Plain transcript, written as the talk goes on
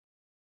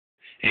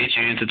Hey,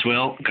 Chance, it's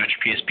Will. Got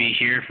your PSP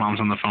here.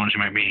 Mom's on the phone. She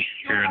might be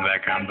here in the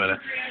background, but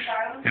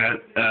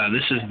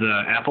this is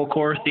the Apple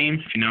Core theme.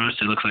 If you notice,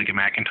 it looks like a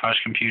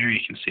Macintosh computer. You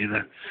can see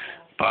the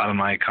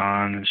bottom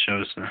icon. It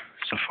shows the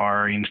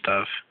Safari and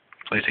stuff.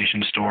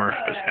 PlayStation Store,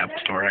 it's Apple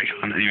Store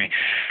icon. Anyway,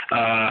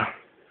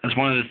 that's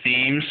one of the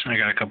themes. I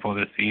got a couple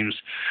other themes.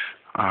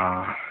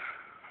 Let's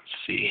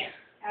see.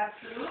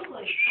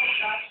 Absolutely.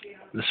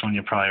 This one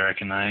you'll probably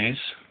recognize.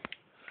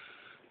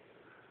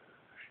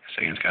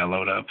 Second, it's got to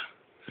load up.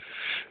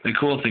 The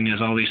cool thing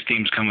is all these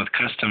themes come with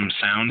custom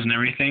sounds and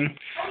everything.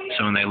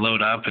 So when they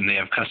load up and they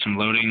have custom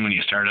loading when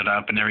you start it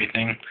up and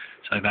everything.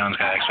 So like that one's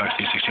got Xbox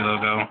 360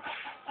 logo.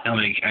 It'll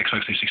make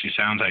Xbox 360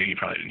 sounds. You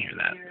probably didn't hear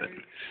that, but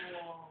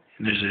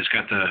it's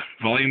got the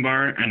volume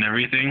bar and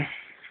everything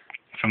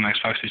from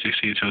Xbox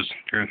 360. It shows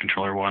your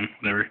controller one,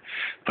 whatever.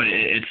 But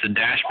it's the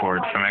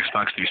dashboard from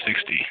Xbox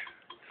 360.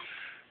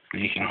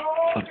 And you can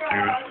flip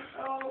through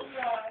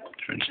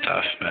different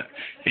stuff. But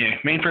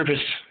yeah, main purpose,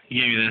 he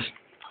gave you this.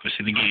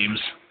 Obviously the games.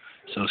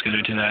 So let's get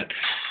into that.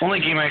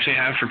 Only game I actually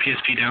have for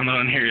PSP download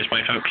on here is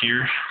Wipeout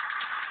Pure.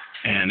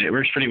 And it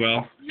works pretty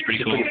well. It's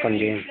pretty cool. It's a pretty fun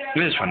game.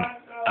 It is fun.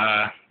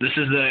 This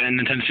is the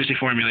Nintendo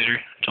 64 emulator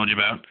I told you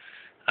about.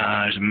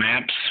 There's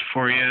maps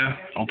for you.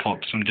 I'll pull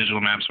up some digital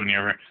maps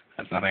whenever.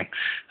 That's nothing.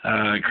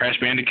 Crash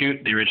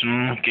Bandicoot, the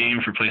original game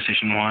for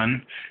PlayStation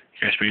 1.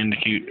 Crash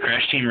Bandicoot,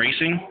 Crash Team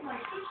Racing.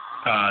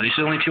 These are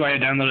the only two I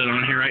have downloaded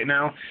on here right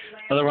now.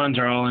 Other ones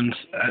are all in...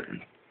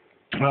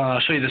 well,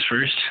 I'll show you this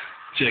first.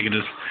 See if I can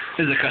just...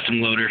 This is a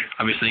custom loader.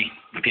 Obviously,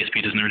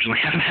 PSP doesn't originally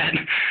have that.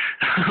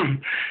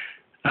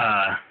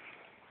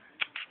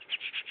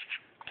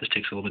 Just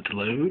takes a little bit to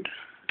load.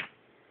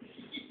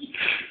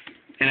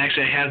 And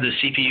actually, I have the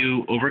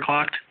CPU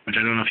overclocked, which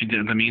I don't know if you know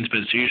what that means, but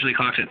it's usually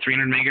clocked at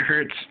 300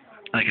 megahertz,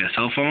 like a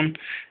cell phone.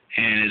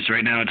 And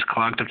right now it's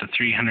clocked up to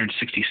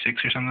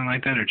 366 or something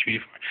like that, or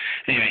 284.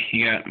 Anyway,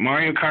 you got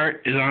Mario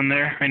Kart is on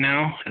there right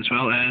now, as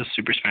well as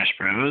Super Smash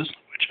Bros.,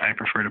 which I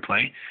prefer to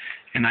play.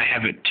 And I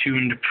have it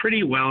tuned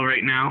pretty well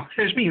right now.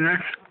 There's me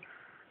there.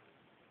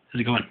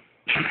 How's it going?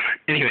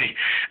 Anyway,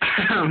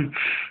 I'll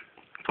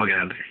get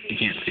out of there. You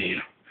can't see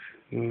you.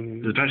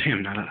 It's about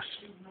him, not us.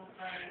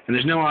 And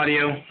there's no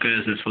audio,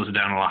 because it slows it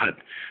down a lot.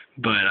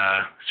 But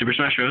Super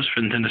Smash Bros.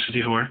 For Nintendo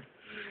 64.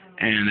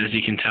 And as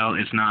you can tell,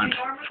 it's not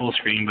full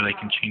screen, but I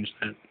can change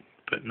that,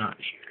 but not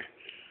here.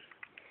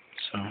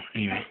 So,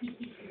 anyway.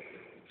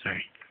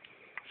 Sorry.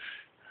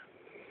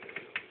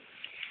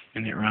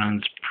 And it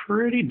runs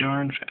pretty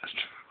darn fast.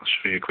 I'll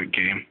show you a quick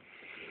game.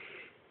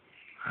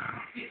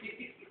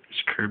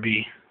 It's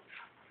Kirby.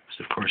 It's,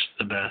 of course,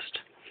 the best.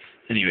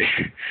 Anyway.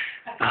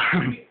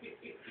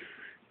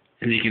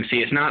 As you can see,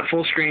 it's not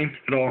full screen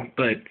at all,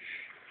 but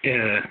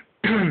it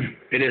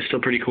is still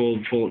pretty cool,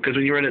 because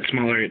when you run it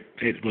smaller,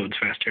 it loads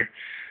faster.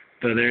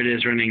 But there it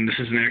is running. This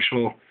is an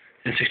actual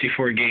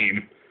N64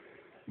 game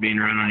being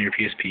run on your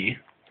PSP.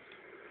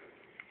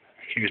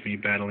 Here's me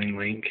battling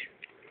Link.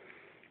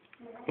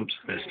 Oops,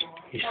 missed.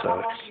 He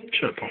sucks.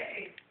 Shut up, Paul.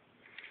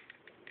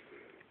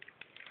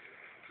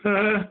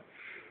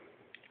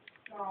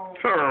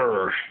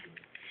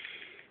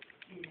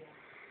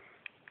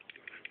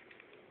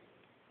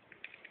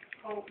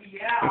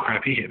 Oh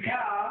crap, he hit me.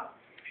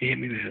 He hit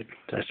me in the head.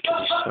 That's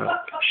because you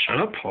suck. Shut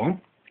up, Paul.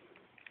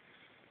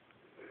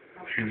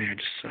 Apparently I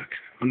just suck.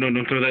 Oh no,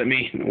 don't throw that at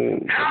me. What do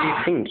you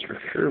think? You're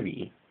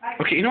Kirby.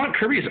 Okay, you know what?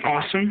 Kirby is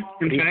awesome.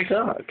 In He fact,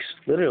 sucks.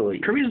 Literally.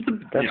 Kirby is the...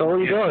 That's all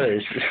he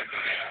does.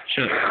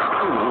 Shut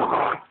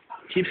up.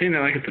 Keep saying that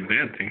like it's a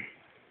bad thing.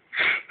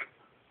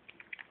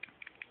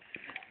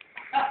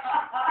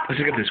 Let's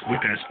look at this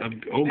whip-ass...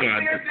 oh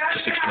god, that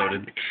just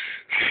exploded.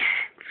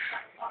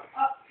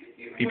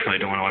 You probably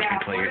don't want to watch me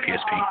play your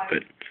PSP,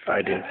 but...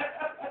 I do.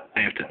 I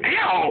have to...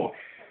 Ow!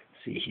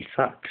 See, he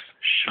sucks.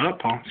 Shut up,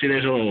 Paul. See,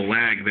 there's a little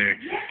lag there,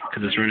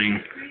 because it's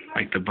running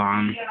like the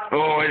bomb.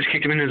 Oh, I just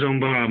kicked him in his own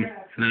bomb,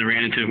 and then I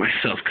ran into it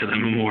myself, because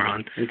I'm a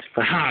moron. It's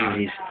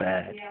funny. He's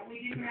bad.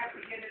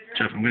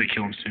 Jeff, I'm going to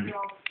kill him soon.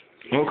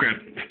 Oh,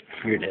 crap.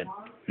 You're dead.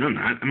 No, I'm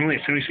not. I'm only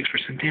at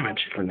 76%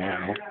 damage. For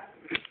now.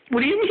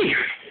 What do you mean?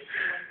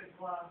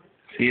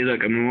 See,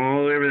 look, I'm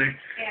all over there.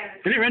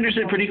 And it renders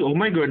it pretty... Oh,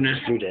 my goodness.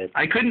 You're dead.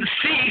 I couldn't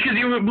see, because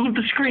you moved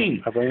the screen.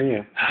 How about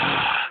you?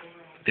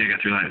 There, I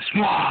got 3 lives.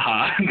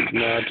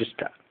 No, just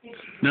stop.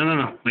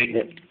 No. Wait.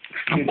 Yep.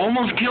 I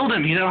almost killed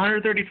him. He's at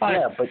 135.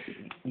 Yeah, but...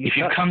 If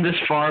you come this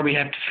far, we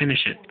have to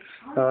finish it.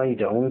 No, you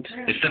don't.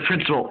 It's the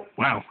principle.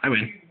 Wow, I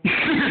win.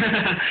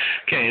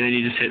 Okay, then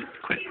you just hit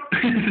quit.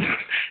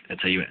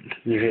 That's how you end.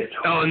 You hit.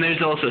 Oh, and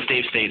there's also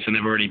save states, and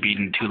they've already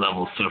beaten 2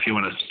 levels, so if you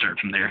want to start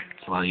from there,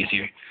 it's a lot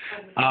easier.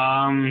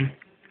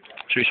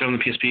 Should we show them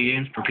the PSP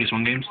games, or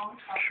PS1 games?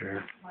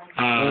 Sure.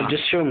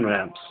 Just show them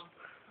maps.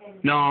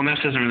 No,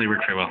 maps doesn't really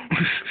work very well.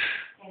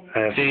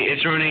 See,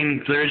 it's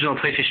running the original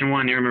PlayStation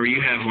 1. You remember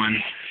you have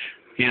one.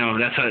 You know,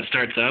 that's how it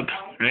starts up,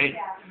 right?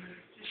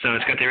 So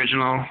it's got the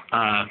original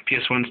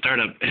PS1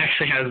 startup. It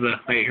actually has the...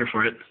 Wait, here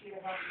for it.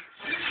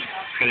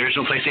 It's got the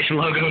original PlayStation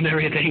logo and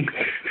everything.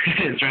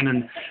 It's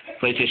running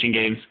PlayStation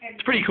games.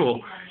 It's pretty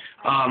cool.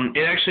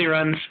 It actually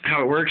runs,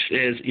 how it works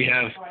is you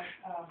have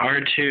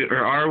R2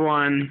 or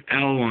R1,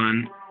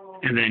 L1,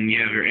 and then you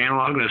have your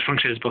analog that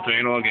functions both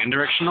analog and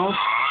directional.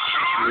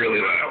 It's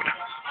really loud.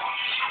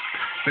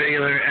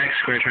 Regular X,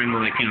 square, triangle,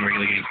 like,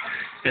 regular game.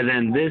 And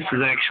then this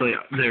is actually,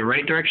 the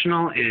right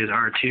directional is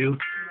R2,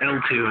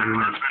 L2, and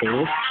then that's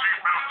both.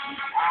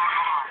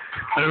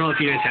 I don't know if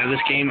you guys have this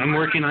game. I'm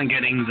working on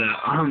getting the,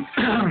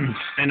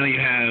 I know you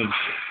have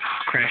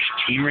Crash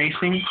Team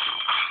Racing.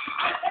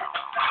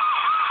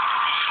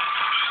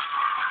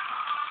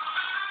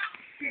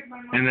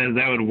 And then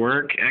that would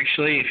work,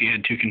 actually, if you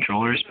had two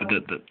controllers, but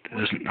that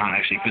is not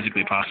actually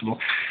physically possible.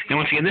 And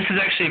once again, this is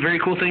actually a very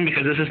cool thing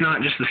because this is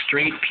not just a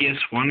straight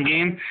PS1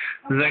 game.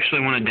 This is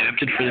actually one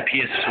adapted for the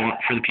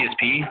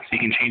PSP, so you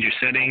can change your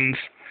settings,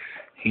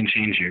 you can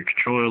change your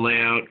controller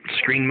layout,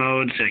 screen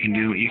mode, so you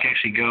can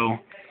actually go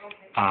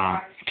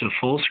to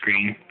full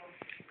screen,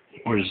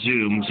 or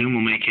zoom. Zoom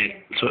will make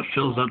it so it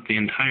fills up the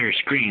entire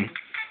screen,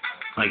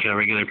 like a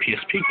regular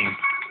PSP game.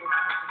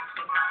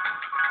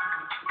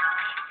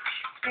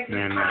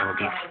 Then that will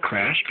be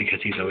Crash, because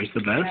he's always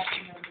the best.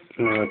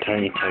 Oh,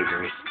 Tiny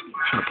Tigers.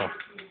 Shut up, Paul.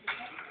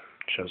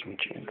 Shows me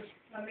chance.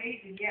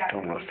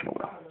 Don't listen to him.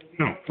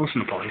 No,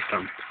 listen to Paul, he's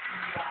dumb.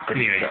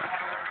 Anyway.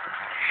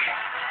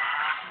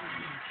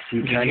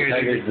 See, Tiny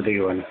Tiger's the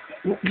bigger one.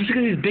 Well, just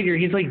because he's bigger,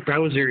 he's like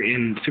Bowser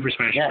in Super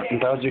Smash Bros. Yeah, and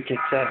Bowser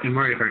kicks ass. In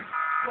Mario Kart.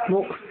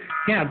 Well,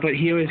 yeah, but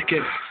he always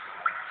gets...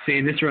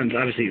 See, this runs,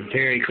 obviously,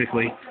 very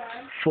quickly.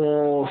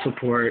 Full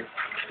support,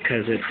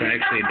 because it's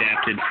actually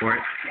adapted for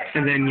it.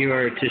 And then you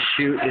are to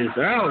shoot is...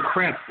 Oh,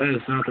 crap, that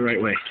is not the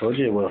right way. Told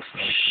you it will.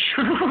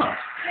 Shut up!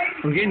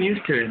 I'm getting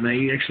used to it, and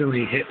I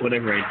actually hit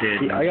whatever I did.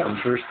 See, I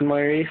got first in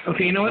my race.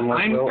 Okay, you know what?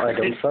 I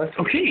don't suck.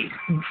 Okay,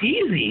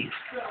 easy.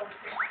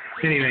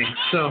 Anyway,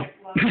 so...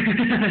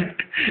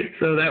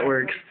 so that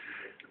works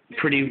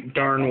pretty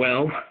darn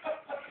well.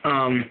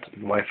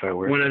 Wi-Fi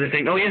works. One other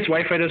thing. Oh, yes,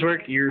 Wi-Fi does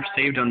work. You're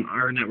saved on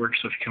our network,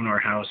 so if you come to our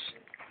house,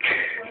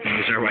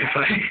 use our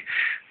Wi-Fi.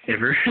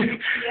 Ever.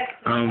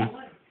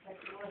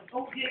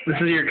 This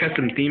is your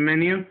custom theme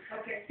menu.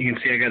 You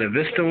can see I got a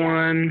Vista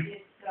one,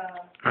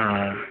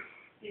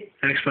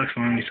 Xbox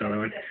One, you saw that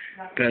one.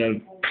 Got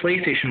a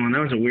PlayStation one, that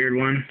was a weird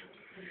one.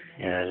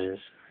 Yeah, it is.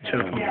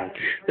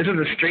 This is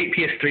a straight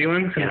PS3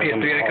 one, yeah,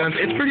 PS3 icons.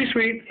 It's pretty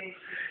sweet.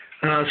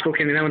 Skull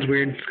Candy, that one's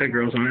weird. It's got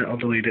girls on it, I'll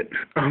delete it.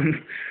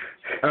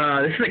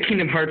 This is a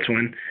Kingdom Hearts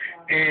one.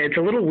 And it's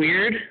a little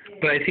weird,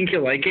 but I think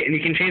you'll like it, and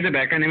you can change the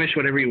background image to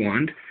whatever you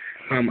want.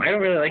 I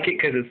don't really like it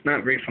because it's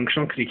not very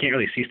functional because you can't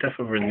really see stuff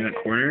over in the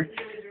corner.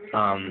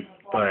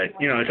 But,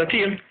 it's up to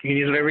you. You can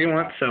use whatever you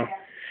want, so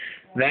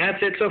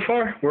that's it so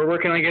far. We're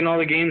working on getting all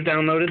the games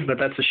downloaded, but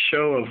that's a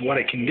show of what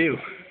it can do.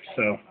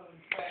 So,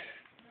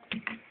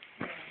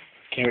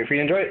 can't wait for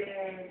you to enjoy it.